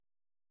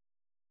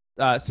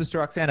Sister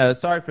Roxana,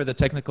 sorry for the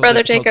technical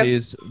Brother Jacob.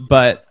 difficulties,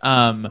 but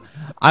I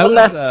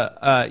was,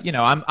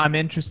 Hola. I'm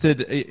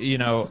interested.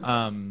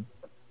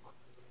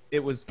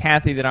 It was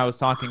Kathy that I was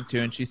talking to,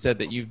 and she said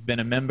that you've been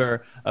a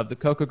member of the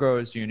Coca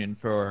Growers Union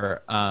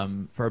for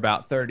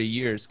about 30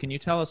 years. Can you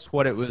tell us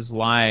what it was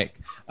like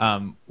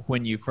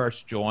when you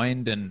first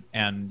joined, and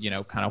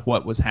kind of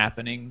what was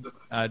happening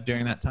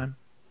during that time?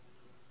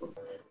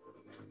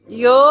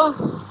 Yo,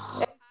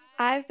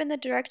 I've been the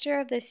director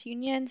of this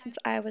union since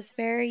I was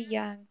very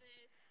young.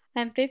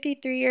 I'm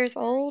 53 years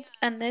old,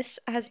 and this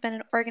has been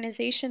an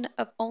organization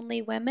of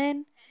only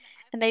women,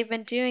 and they've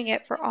been doing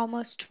it for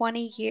almost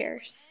 20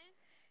 years.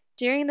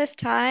 During this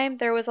time,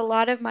 there was a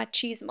lot of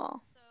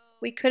machismo.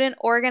 We couldn't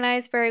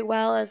organize very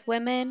well as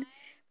women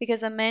because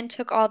the men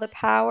took all the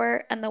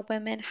power and the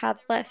women had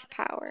less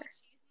power.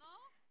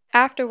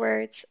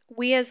 Afterwards,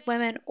 we as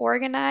women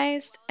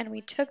organized and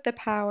we took the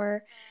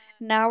power.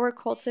 Now we're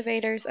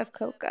cultivators of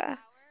coca.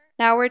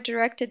 Now we're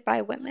directed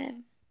by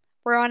women.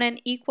 We're on an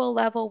equal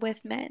level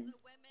with men.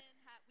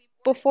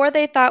 Before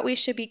they thought we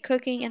should be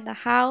cooking in the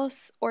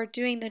house or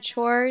doing the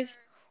chores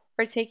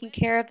or taking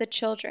care of the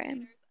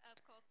children.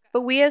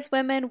 But we as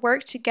women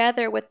work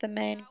together with the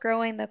men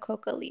growing the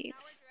coca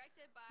leaves.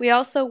 We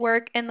also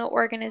work in the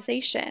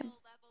organization.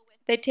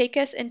 They take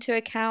us into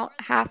account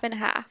half and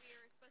half.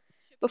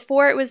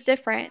 Before it was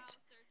different.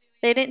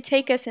 They didn't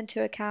take us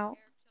into account.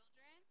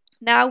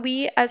 Now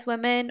we as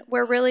women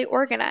were really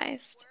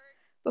organized.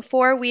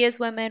 Before we as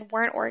women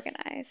weren't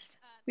organized.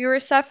 We were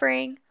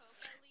suffering,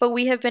 but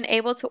we have been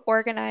able to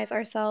organize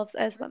ourselves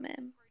as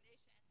women.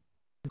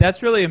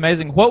 That's really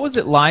amazing. What was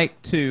it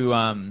like to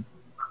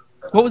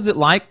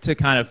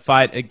kind of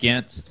fight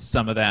against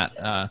some of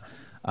that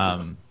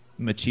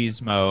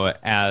machismo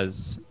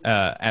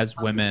as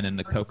women in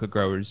the Coca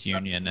Growers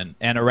Union,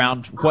 and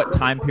around what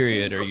time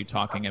period are you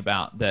talking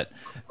about that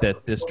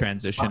this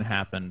transition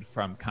happened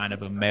from kind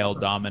of a male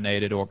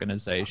dominated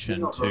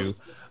organization to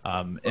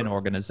an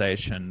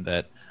organization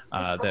that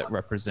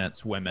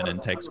represents women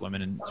and takes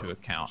women into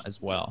account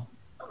as well?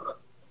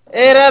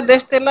 era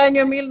desde el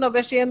año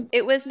 1900.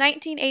 It was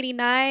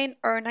 1989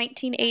 or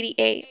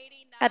 1988.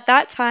 At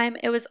that time,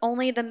 it was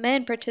only the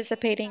men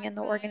participating in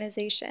the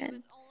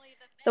organization.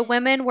 The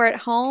women were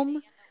at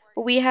home,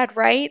 but we had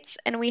rights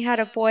and we had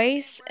a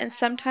voice, and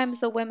sometimes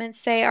the women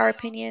say our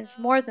opinions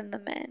more than the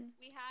men.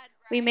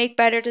 We make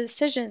better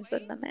decisions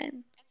than the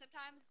men.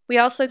 We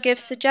also give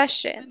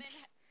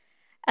suggestions.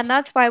 And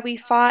that's why we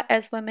fought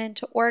as women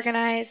to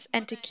organize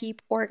and to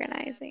keep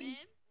organizing.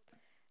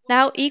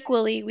 Now,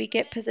 equally, we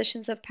get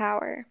positions of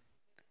power.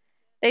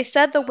 They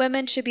said the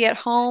women should be at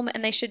home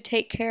and they should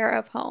take care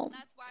of home.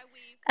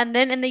 And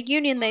then in the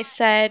union, they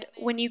said,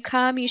 when you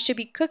come, you should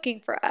be cooking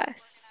for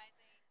us.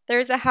 There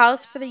is a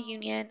house for the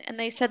union, and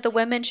they said the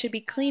women should be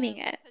cleaning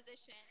it.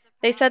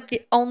 They said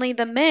only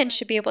the men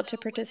should be able to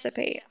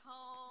participate.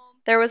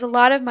 There was a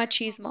lot of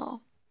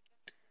machismo.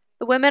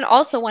 The women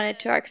also wanted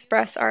to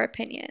express our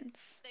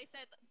opinions.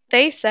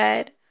 They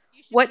said,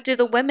 what do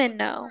the women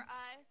know?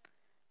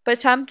 But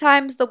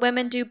sometimes the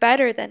women do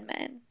better than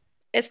men.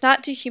 It's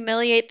not to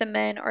humiliate the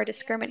men or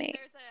discriminate.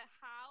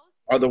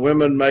 Are the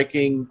women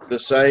making the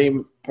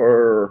same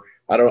per?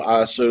 I don't.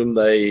 I assume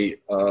they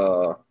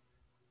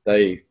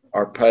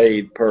are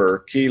paid per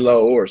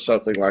kilo or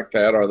something like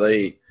that. Are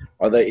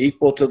they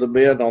equal to the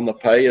men on the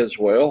pay as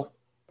well?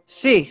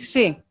 Sí,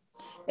 sí.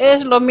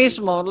 Es lo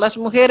mismo. Las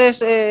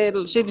mujeres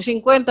el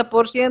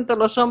 50%,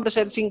 los hombres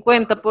el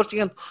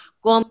 50%.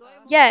 Cuando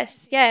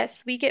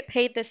Yes, we get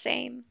paid the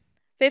same.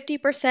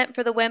 50%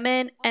 for the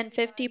women and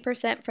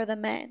 50% for the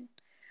men.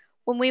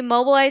 When we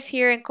mobilize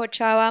here in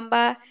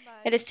Cochabamba,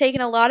 it has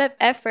taken a lot of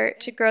effort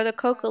to grow the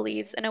coca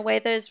leaves in a way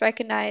that is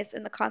recognized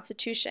in the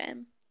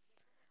Constitution.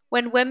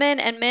 When women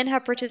and men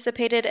have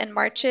participated in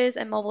marches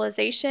and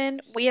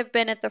mobilization, we have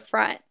been at the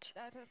front.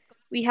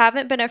 We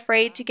haven't been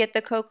afraid to get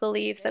the coca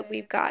leaves that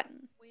we've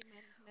gotten.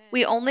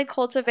 We only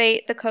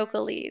cultivate the coca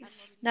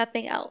leaves,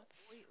 nothing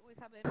else.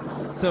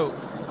 So,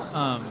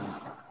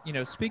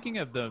 speaking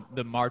of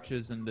the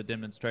marches and the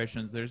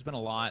demonstrations,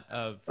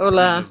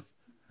 hola.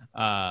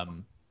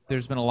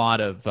 there's been a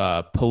lot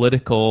of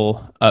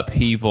political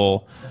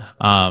upheaval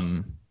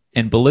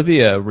in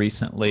Bolivia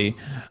recently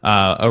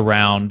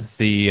around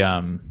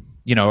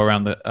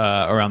around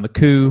the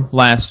coup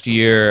last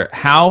year.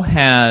 How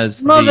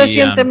has No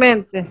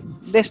recientemente,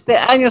 desde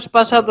años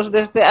pasados,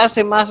 desde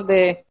hace más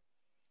de.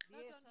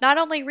 Not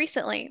only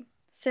recently,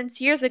 since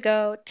years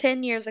ago,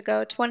 10 years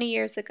ago, 20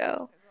 years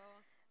ago,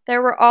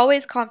 there were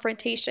always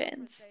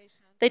confrontations.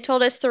 They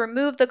told us to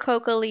remove the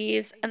coca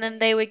leaves and then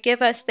they would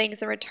give us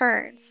things in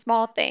return,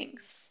 small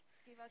things.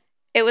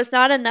 It was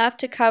not enough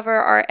to cover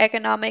our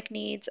economic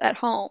needs at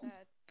home.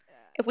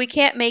 If we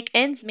can't make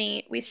ends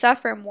meet, we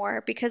suffer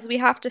more because we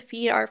have to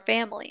feed our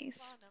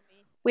families.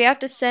 We have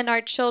to send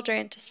our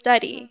children to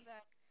study.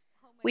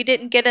 We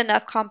didn't get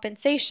enough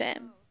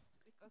compensation.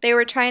 They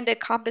were trying to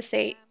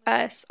compensate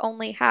us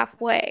only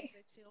halfway.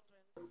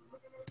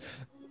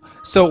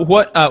 So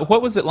what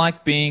was it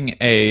like being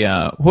a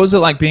what was it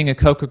like being a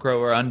coca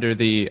grower under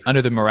the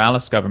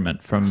Morales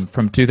government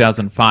from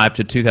 2005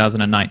 to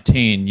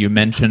 2019? You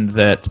mentioned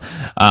that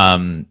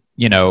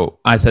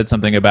I said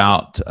something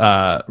about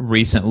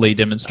recently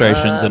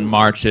demonstrations and Um,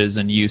 marches,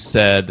 and you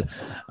said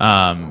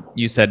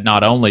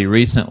not only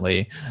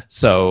recently.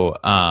 So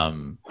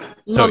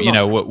No,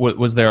 no.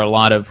 was there a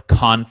lot of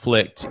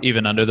conflict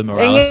even under the En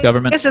Morales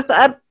government? ese es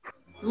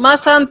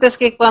más antes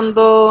que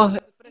cuando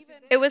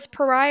It was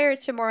prior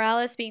to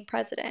Morales being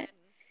president.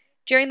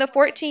 During the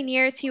 14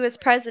 years he was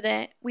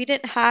president, we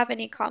didn't have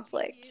any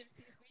conflict.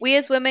 We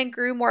as women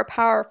grew more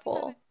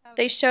powerful.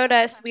 They showed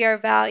us we are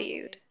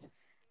valued,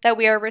 that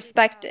we are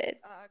respected.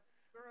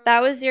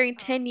 That was during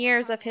 10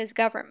 years of his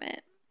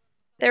government.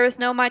 There was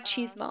no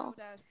machismo.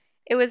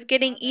 It was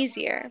getting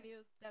easier.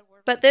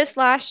 But this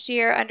last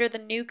year, under the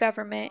new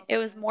government, it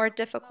was more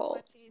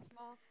difficult.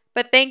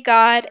 But thank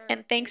God,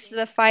 and thanks to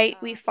the fight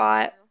we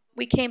fought,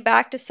 we came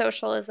back to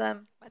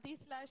socialism,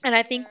 and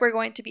I think we're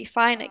going to be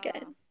fine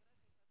again.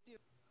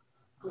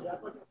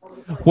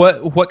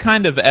 What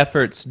kind of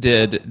efforts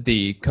did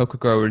the Coca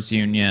Growers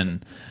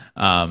Union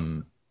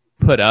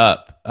put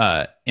up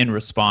in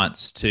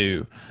response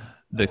to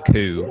the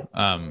coup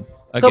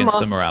against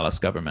the como Morales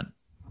government?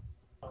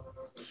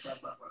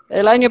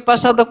 el año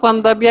pasado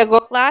cuando había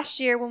Last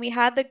year, when we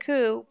had the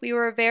coup, we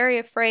were very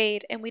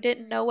afraid and we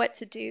didn't know what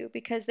to do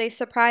because they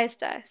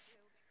surprised us.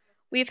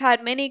 We've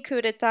had many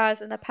coups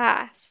d'etats in the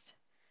past.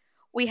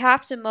 We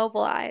have to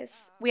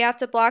mobilize. We have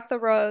to block the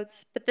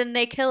roads, but then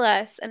they kill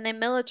us and they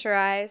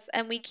militarize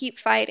and we keep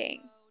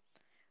fighting.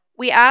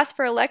 We ask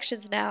for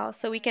elections now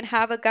so we can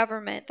have a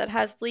government that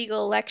has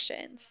legal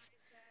elections.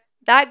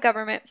 That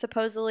government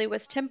supposedly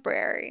was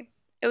temporary.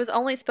 It was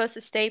only supposed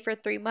to stay for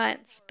 3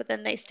 months, but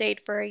then they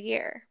stayed for a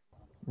year.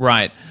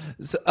 Right.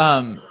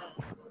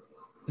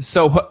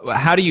 So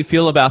how do you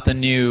feel about the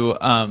new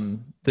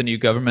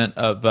government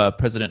of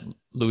President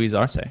Luis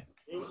Arce?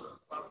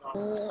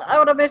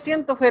 ahora me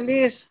siento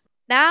feliz.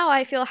 Now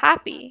I feel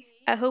happy.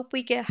 I hope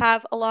we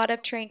have a lot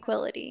of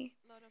tranquility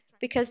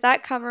because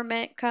that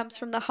government comes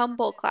from the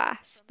humble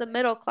class, the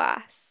middle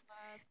class.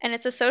 And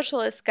it's a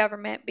socialist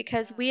government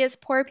because we as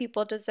poor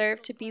people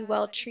deserve to be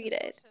well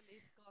treated.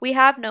 We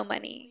have no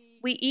money.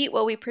 We eat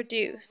what we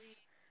produce.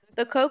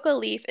 The coca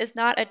leaf is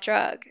not a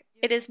drug.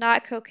 It is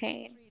not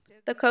cocaine.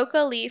 The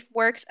coca leaf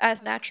works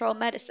as natural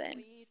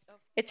medicine.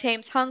 It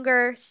tames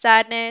hunger,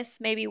 sadness,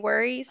 maybe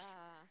worries.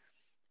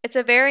 It's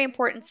a very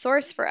important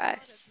source for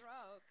us.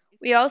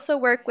 We also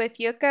work with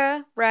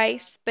yucca,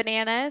 rice,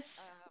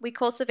 bananas. We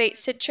cultivate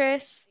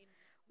citrus.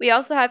 We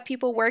also have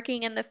people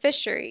working in the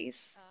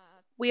fisheries.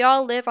 We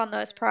all live on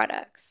those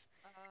products.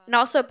 And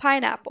also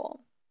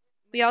pineapple.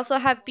 We also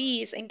have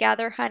bees and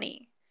gather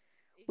honey.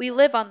 We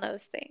live on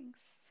those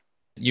things.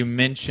 You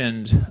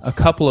mentioned a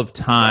couple of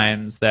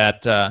times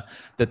that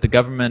the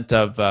government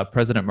of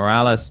President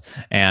Morales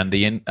and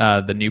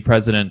the new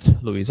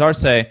president Luis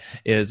Arce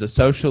is a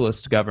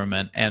socialist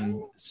government,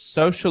 and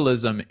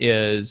socialism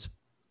is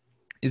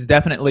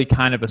definitely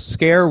kind of a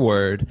scare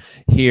word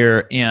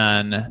here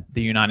in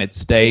the United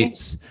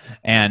States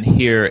and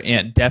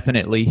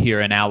definitely here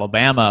in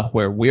Alabama,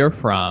 where we're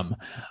from.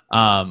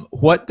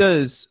 What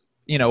does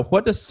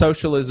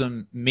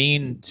socialism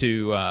mean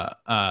to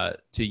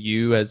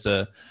you as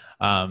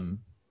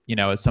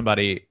as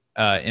somebody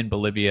in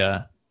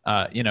Bolivia?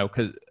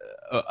 Because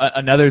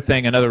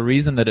another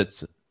reason that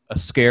it's a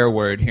scare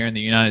word here in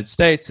the United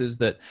States is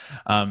that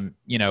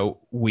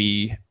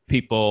we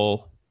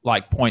people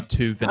like point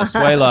to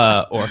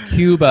Venezuela or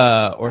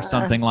Cuba or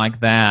something like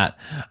that,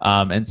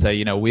 and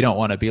say, we don't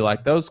want to be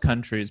like those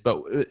countries.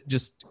 But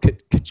just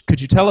could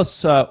you tell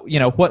us,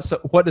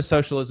 what does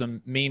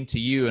socialism mean to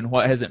you, and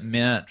what has it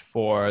meant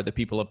for the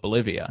people of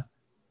Bolivia?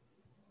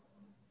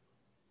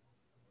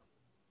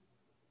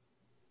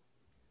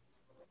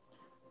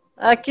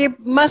 Aquí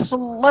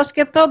más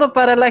que todo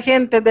para la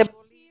gente de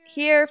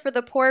Here, for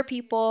the poor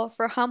people,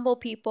 for humble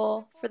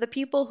people, for the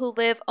people who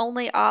live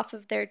only off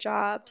of their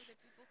jobs.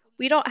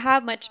 We don't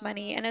have much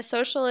money, and a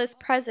socialist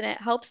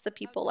president helps the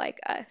people like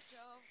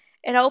us.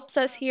 It helps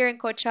us here in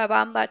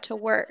Cochabamba to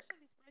work.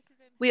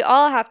 We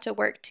all have to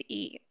work to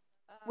eat.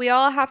 We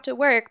all have to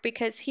work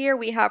because here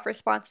we have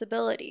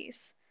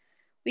responsibilities.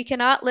 We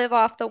cannot live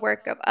off the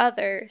work of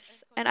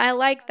others, and I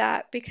like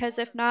that because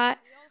if not,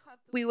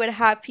 we would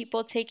have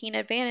people taking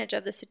advantage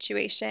of the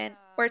situation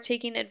or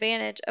taking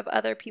advantage of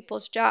other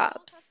people's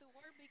jobs.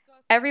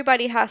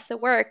 Everybody has to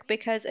work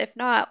because if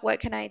not, what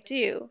can I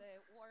do?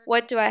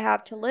 What do I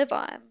have to live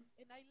on?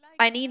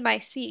 I need my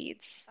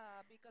seeds.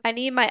 I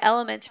need my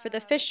elements for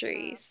the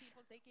fisheries.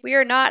 We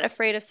are not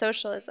afraid of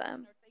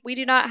socialism. We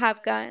do not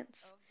have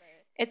guns.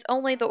 It's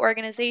only the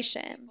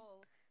organization.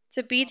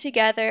 To be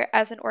together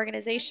as an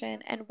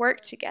organization and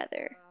work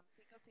together.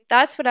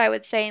 That's what I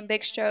would say in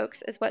big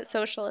strokes is what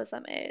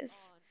socialism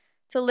is.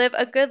 To live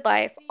a good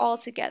life all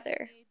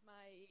together.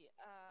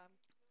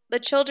 The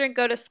children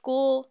go to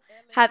school,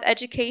 have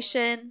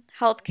education,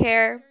 health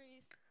care.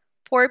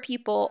 Poor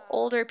people,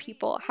 older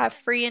people have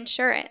free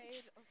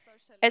insurance.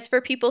 It's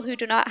for people who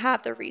do not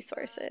have the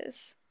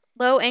resources.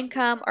 Low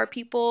income are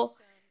people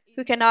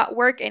who cannot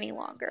work any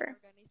longer.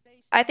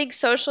 I think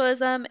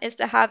socialism is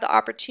to have the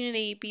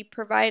opportunity be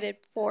provided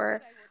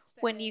for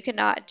when you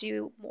cannot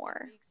do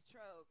more.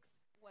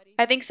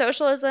 I think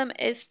socialism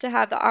is to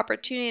have the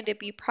opportunity to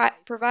be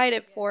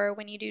provided for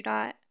when you do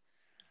not.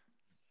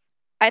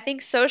 I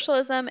think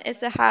socialism is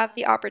to have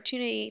the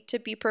opportunity to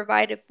be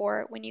provided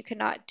for when you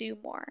cannot do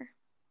more.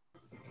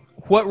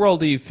 What role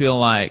do you feel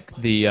like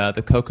the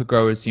Coca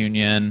Growers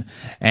Union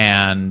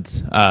and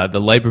the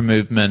labor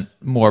movement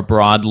more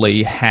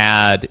broadly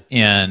had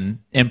in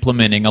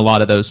implementing a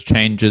lot of those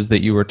changes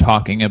that you were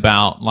talking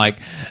about, like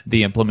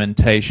the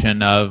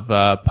implementation of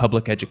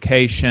public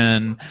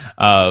education,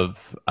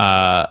 of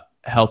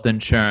health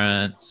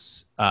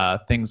insurance,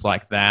 things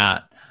like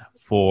that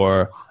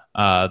for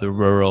the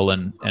rural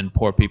and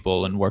poor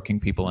people and working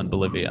people in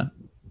Bolivia?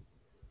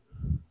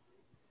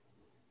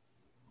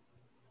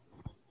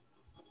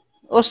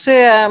 O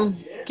sea,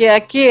 que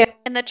aquí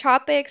In the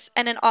tropics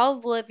and in all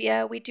of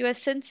Bolivia, we do a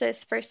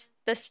census for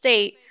the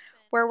state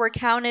where we're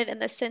counted in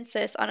the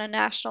census on a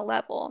national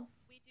level.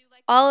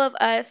 All of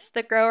us,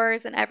 the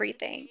growers and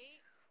everything,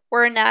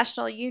 we're a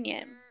national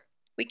union.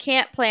 We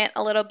can't plant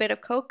a little bit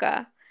of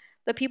coca.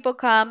 The people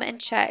come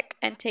and check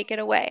and take it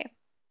away.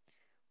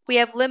 We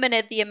have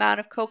limited the amount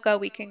of coca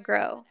we can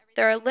grow.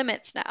 There are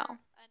limits now,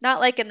 not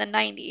like in the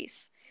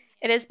 90s.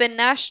 It has been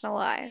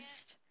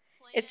nationalized.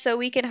 It's so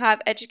we can have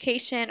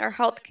education or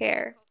health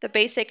care, the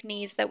basic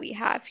needs that we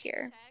have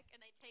here.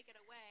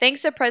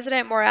 Thanks to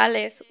President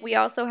Morales, we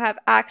also have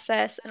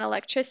access and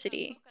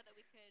electricity.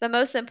 The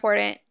most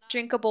important,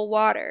 drinkable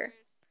water.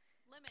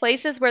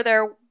 Places where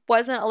there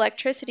wasn't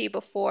electricity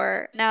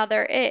before, now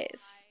there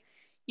is.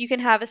 You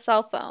can have a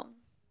cell phone.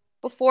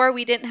 Before,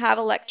 we didn't have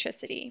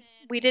electricity.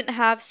 We didn't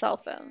have cell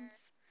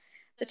phones.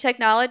 The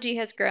technology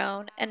has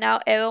grown, and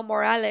now Evo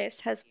Morales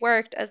has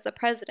worked as the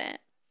president.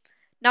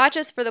 Not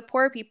just for the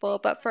poor people,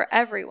 but for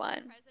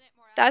everyone.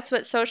 That's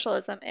what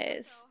socialism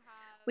is.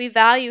 We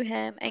value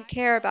him and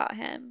care about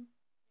him.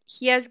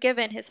 He has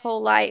given his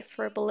whole life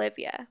for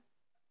Bolivia.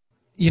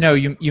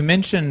 You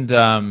mentioned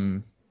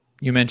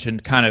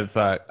kind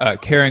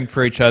of caring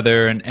for each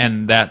other,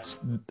 and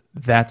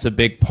that's a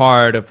big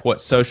part of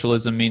what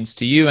socialism means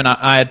to you. And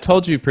I had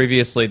told you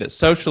previously that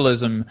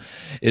socialism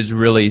is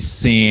really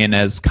seen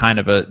as kind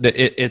of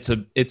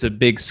it's a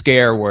big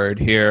scare word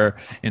here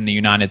in the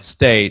United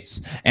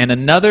States. And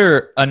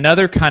another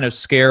kind of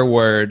scare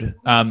word,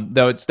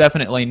 though it's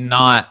definitely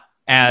not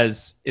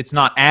it's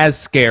not as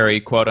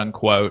scary, quote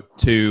unquote,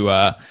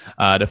 to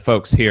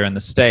folks here in the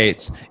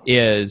States,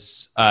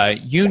 is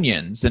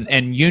unions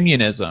and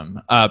unionism.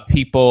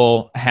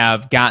 People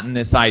have gotten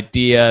this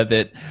idea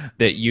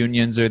that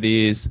unions are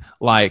these,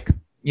 like,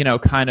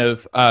 kind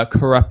of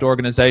corrupt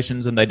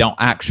organizations, and they don't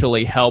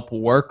actually help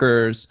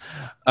workers.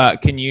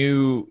 Can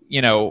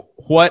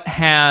what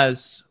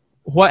has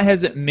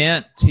it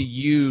meant to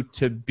you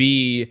to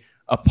be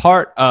a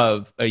part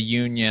of a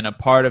union, a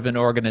part of an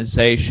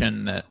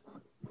organization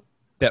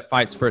that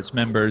fights for its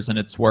members and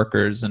its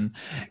workers, and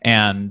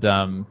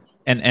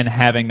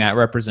having that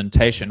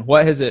representation?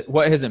 What has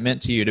it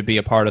meant to you to be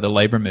a part of the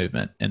labor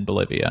movement in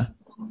Bolivia?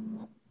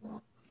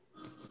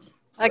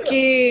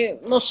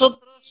 aquí nosotros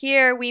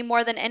Here, we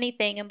more than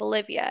anything in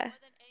Bolivia.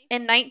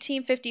 In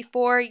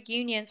 1954,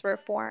 unions were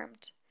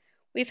formed.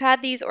 We've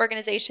had these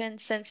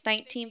organizations since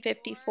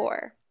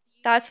 1954.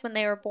 That's when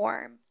they were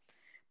born.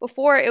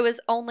 Before, it was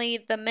only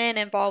the men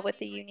involved with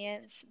the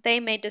unions. They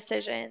made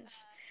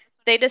decisions.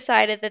 They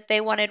decided that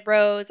they wanted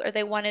roads or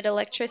they wanted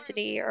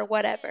electricity or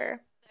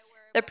whatever.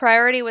 The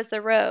priority was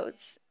the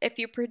roads. If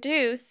you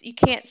produce, you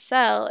can't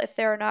sell if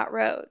there are not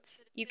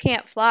roads. You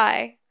can't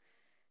fly.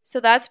 So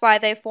that's why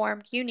they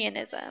formed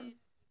unionism.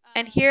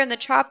 And here in the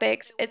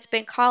tropics, it's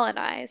been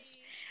colonized.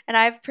 And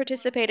I've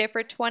participated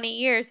for 20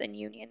 years in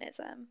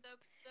unionism.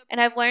 And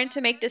I've learned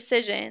to make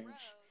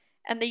decisions.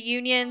 And the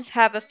unions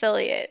have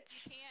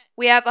affiliates.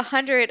 We have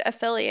 100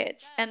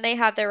 affiliates, and they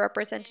have their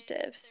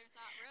representatives.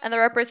 And the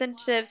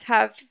representatives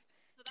have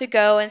to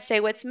go and say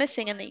what's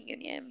missing in the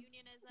union.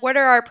 What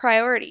are our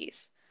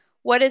priorities?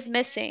 What is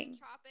missing?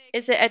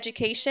 Is it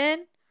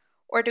education?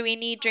 Or do we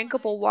need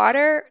drinkable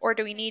water? Or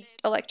do we need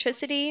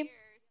electricity?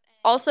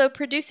 Also,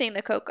 producing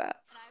the coca.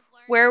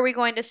 Where are we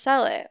going to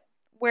sell it?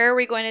 Where are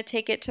we going to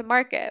take it to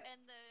market?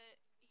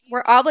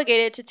 We're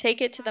obligated to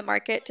take it to the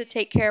market to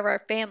take care of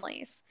our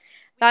families.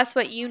 That's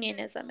what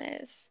unionism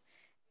is.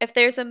 If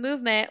there's a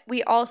movement,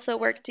 we also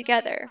work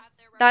together.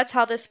 That's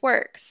how this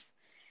works.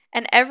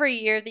 And every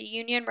year the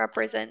union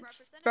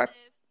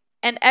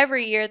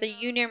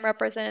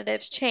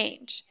representatives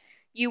change.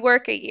 You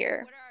work a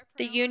year.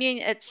 The union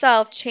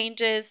itself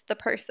changes the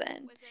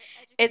person.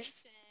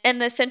 It's in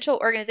the central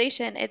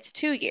organization, it's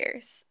 2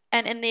 years.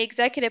 And in the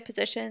executive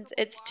positions,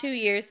 it's 2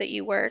 years that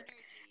you work,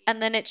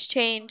 and then it's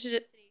changed.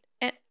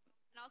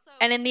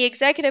 And in the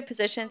executive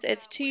positions,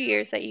 it's 2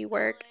 years that you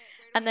work,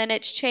 and then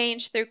it's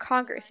changed through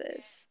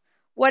congresses.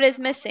 What is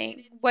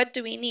missing? What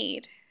do we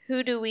need?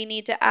 Who do we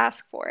need to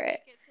ask for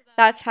it?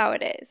 That's how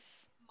it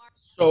is.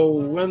 So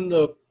when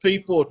the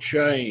people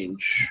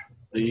change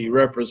the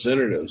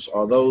representatives,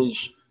 are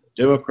those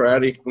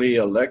democratically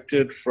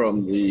elected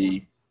from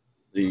the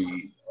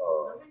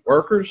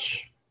workers?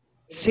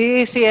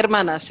 Sí, sí,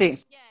 hermana,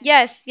 sí.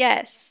 Yes,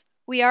 yes.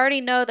 We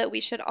already know that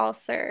we should all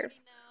serve.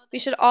 We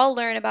should all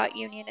learn about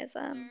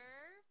unionism.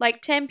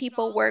 Like 10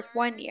 people work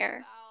 1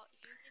 year.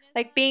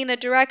 Like being the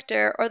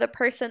director or the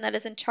person that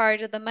is in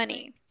charge of the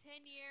money.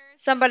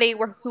 Somebody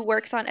who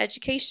works on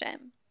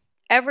education.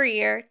 Every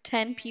year,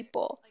 10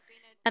 people.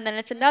 And then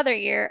it's another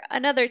year,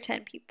 another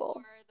 10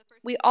 people.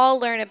 We all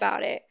learn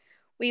about it.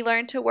 We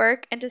learn to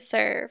work and to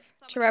serve,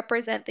 to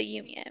represent the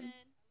union.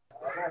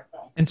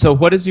 And so,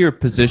 what is your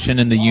position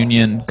in the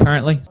union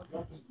currently?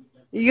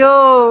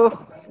 Yo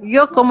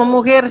como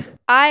mujer,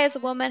 I, as a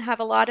woman, have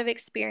a lot of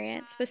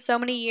experience with so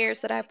many years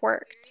that I've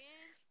worked.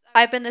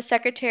 I've been the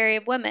Secretary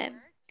of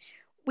Women.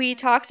 We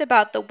talked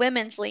about the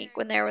Women's Link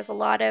when there was a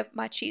lot of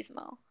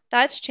machismo.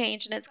 That's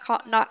changed and it's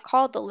not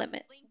called the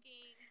limit.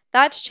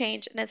 That's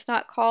changed and it's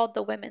not called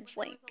the Women's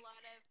Link.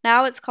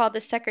 Now it's called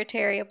the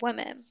Secretary of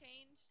Women.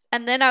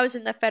 And then I was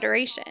in the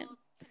Federation.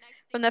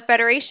 From the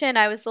Federation,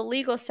 I was the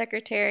legal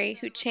secretary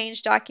who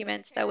changed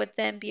documents that would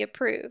then be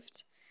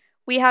approved.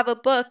 We have a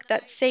book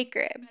that's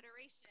sacred.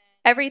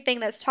 Everything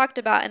that's talked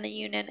about in the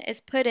union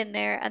is put in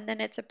there and then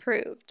it's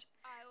approved.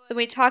 Then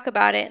we talk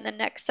about it in the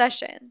next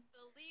session.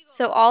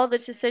 So all of the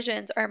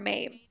decisions are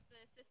made.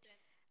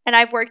 And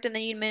I've worked in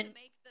the union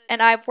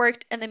and I've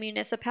worked in the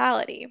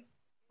municipality.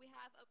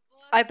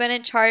 I've been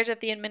in charge of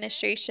the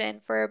administration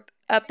for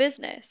a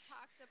business.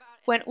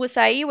 When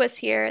USAI was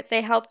here,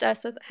 they helped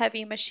us with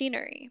heavy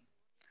machinery.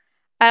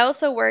 I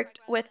also worked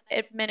with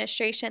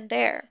administration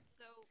there.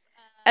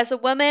 As a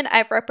woman,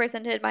 I've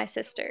represented my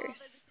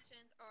sisters.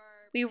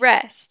 We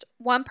rest.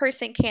 One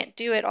person can't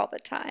do it all the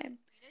time.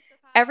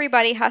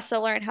 Everybody has to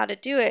learn how to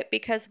do it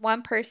because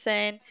one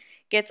person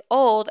gets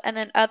old and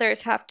then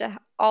others have to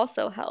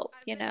also help,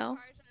 you know?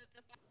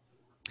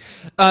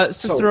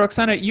 Sister So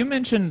Roxana, you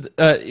mentioned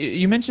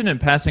in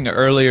passing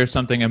earlier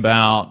something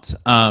about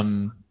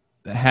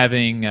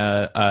having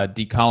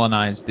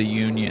decolonized the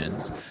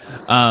unions.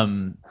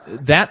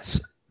 That's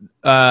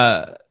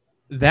uh,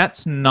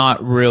 that's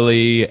not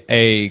really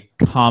a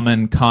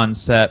common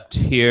concept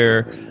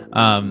here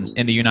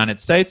in the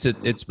United States.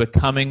 It's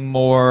becoming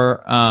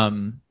more.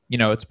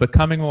 It's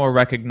becoming more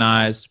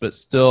recognized, but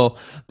still,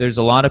 there's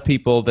a lot of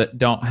people that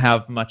don't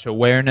have much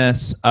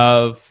awareness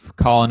of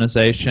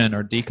colonization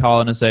or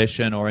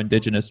decolonization or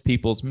indigenous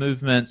peoples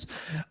movements.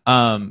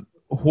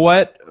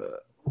 What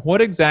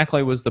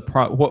exactly was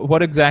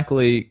what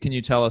exactly can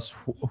you tell us?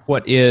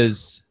 What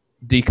is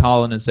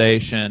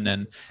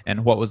decolonization,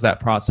 and what was that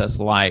process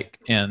like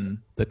in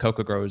the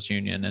Coca Growers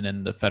Union and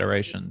in the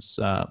federations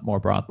more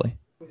broadly?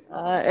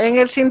 en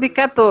el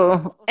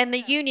sindicato, And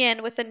the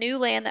union with the new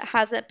land that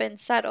hasn't been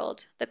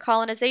settled, the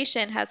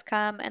colonization has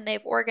come and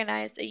they've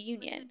organized a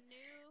union.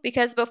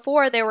 Because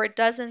before there were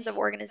dozens of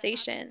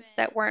organizations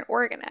that weren't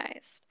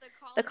organized.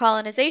 The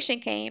colonization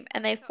came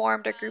and they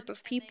formed a group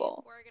of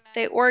people.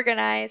 They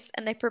organized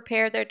and they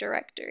prepared their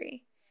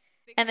directory.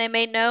 And they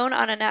made known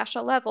on a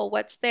national level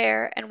what's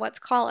there and what's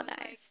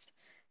colonized.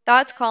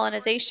 That's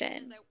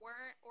colonization.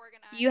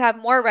 You have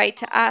more right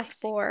to ask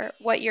for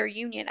what your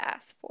union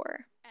asks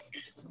for.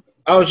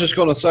 I was just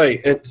going to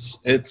say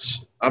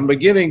it's. I'm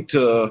beginning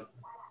to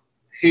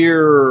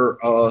hear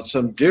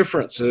some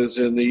differences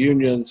in the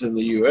unions in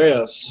the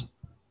U.S.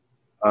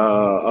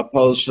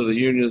 Opposed to the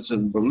unions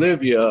in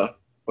Bolivia,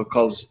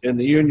 because in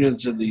the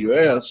unions in the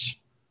U.S.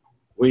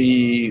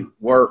 we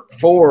work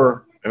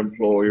for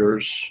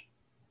employers,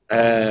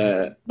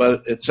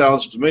 but it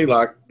sounds to me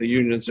like the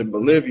unions in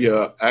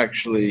Bolivia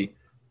actually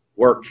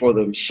work for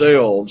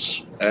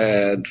themselves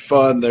and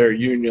fund their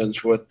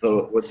unions with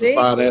the ¿sí?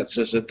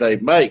 finances that they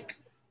make,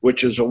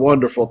 which is a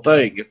wonderful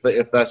thing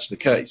if that's the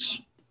case.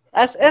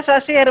 Es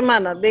así,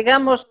 hermana.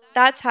 Digamos,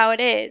 That's how it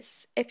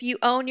is. If you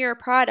own your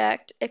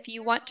product, if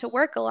you want to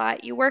work a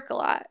lot, you work a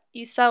lot,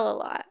 you sell a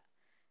lot.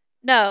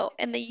 No,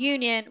 in the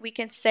union, we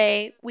can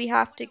say we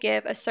have to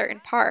give a certain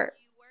part.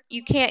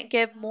 You can't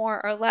give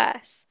more or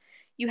less.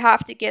 You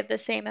have to give the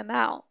same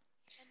amount.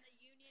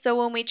 So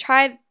when we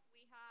try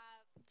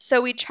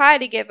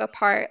to give a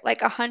part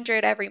like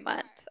 100 every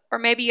month, or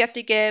maybe you have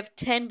to give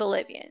 10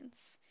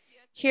 Bolivians.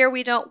 Here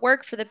we don't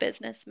work for the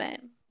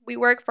businessmen. We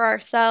work for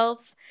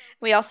ourselves.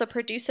 We also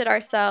produce it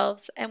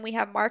ourselves, and we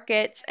have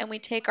markets, and we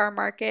take our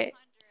market.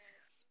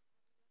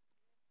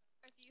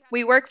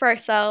 We work for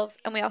ourselves,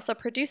 and we also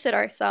produce it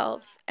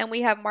ourselves, and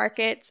we have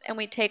markets, and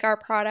we take our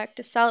product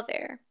to sell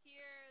there.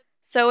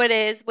 So it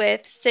is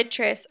with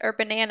citrus or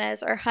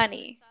bananas or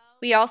honey.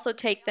 We also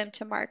take them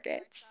to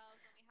markets.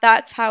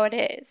 That's how it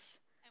is.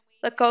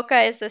 The coca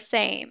is the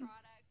same.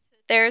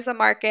 There's a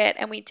market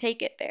and we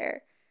take it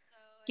there.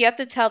 You have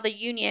to tell the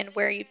union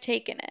where you've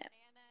taken it.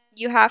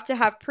 You have to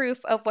have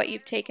proof of what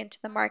you've taken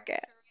to the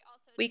market.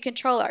 We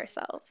control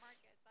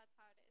ourselves.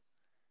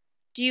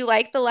 Do you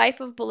like the life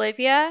of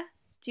Bolivia?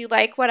 Do you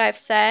like what I've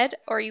said,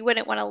 or you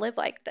wouldn't want to live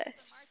like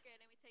this?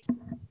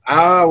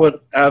 I would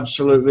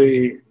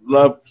absolutely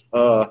love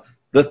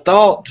the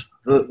thought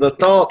the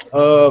thought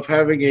of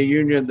having a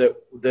union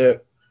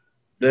that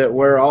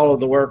where all of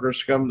the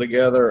workers come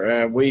together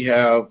and we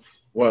have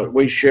what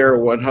we share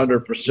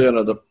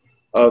 100%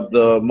 of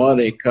the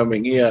money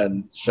coming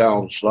in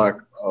sounds like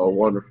a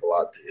wonderful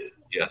idea.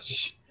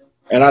 Yes.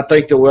 And I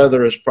think the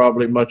weather is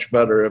probably much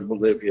better in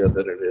Bolivia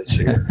than it is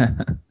here.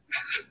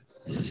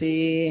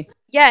 Sí.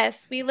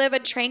 Yes, we live a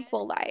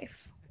tranquil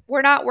life.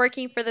 We're not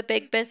working for the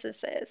big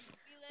businesses.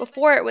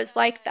 Before it was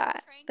like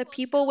that. The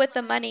people with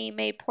the money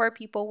made poor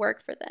people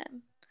work for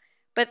them.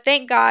 But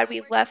thank God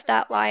we've left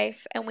that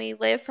life and we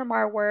live from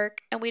our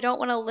work, and we don't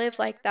want to live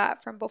like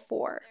that from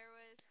before.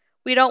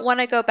 We don't want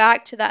to go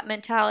back to that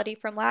mentality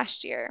from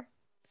last year.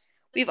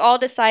 We've all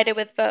decided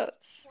with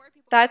votes.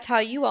 That's how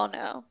you all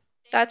know.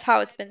 That's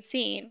how it's been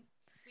seen.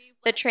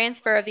 The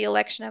transfer of the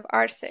election of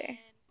Arce.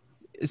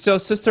 So,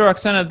 Sister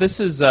Roxana, this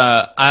is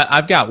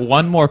I've got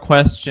one more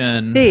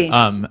question, Sí.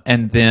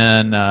 and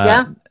then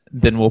 ¿Ya?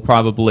 we'll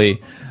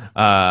probably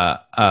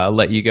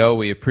let you go.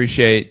 We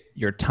appreciate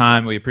your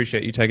time. We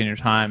appreciate you taking your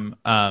time.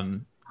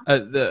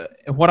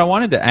 What I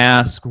wanted to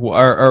ask,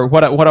 or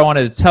what I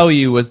wanted to tell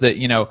you was that,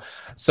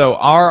 so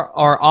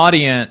our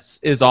audience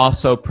is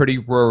also pretty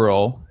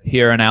rural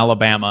here in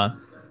Alabama,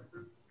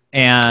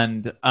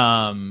 and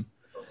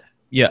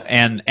yeah,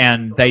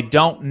 and they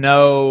don't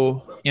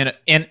know.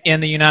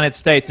 In the United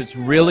States, it's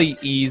really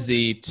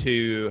easy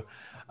to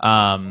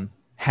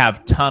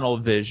have tunnel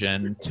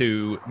vision,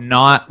 to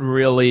not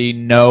really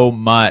know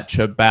much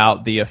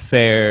about the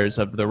affairs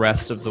of the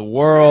rest of the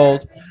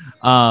world.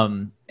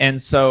 And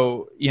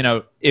so,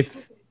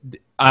 if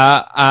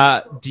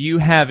do you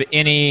have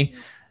any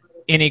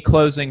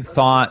closing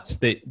thoughts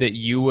that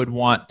you would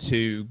want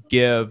to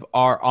give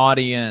our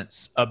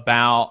audience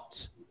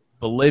about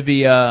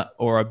Bolivia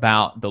or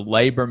about the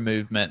labor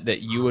movement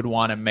that you would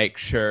want to make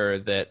sure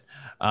that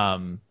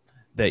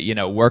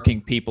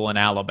working people in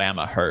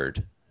Alabama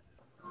heard?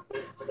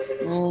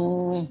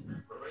 Mm,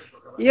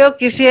 yo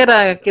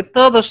quisiera que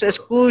todos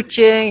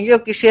escuchen, yo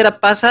quisiera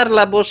pasar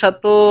la voz a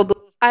todos.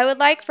 I would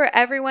like for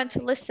everyone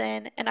to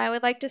listen, and I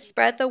would like to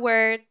spread the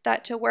word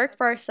that to work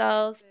for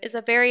ourselves is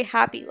a very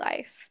happy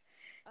life.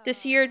 To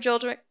see your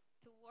children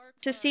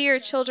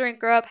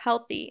grow up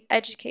healthy,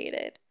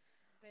 educated,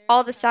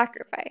 all the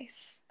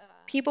sacrifice.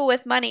 People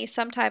with money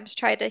sometimes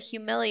try to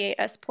humiliate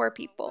us poor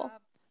people.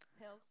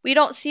 We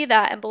don't see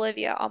that in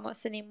Bolivia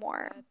almost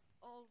anymore.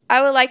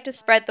 I would like to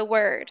spread the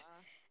word,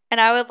 and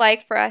I would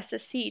like for us to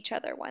see each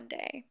other one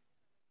day.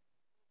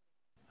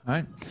 All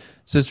right,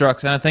 Sister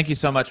Roxana, thank you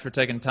so much for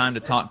taking time to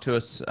talk to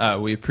us.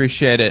 We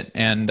appreciate it,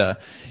 and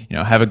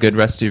have a good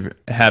rest of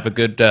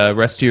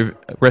rest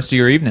of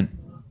your evening.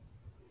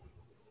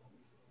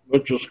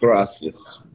 Muchas gracias.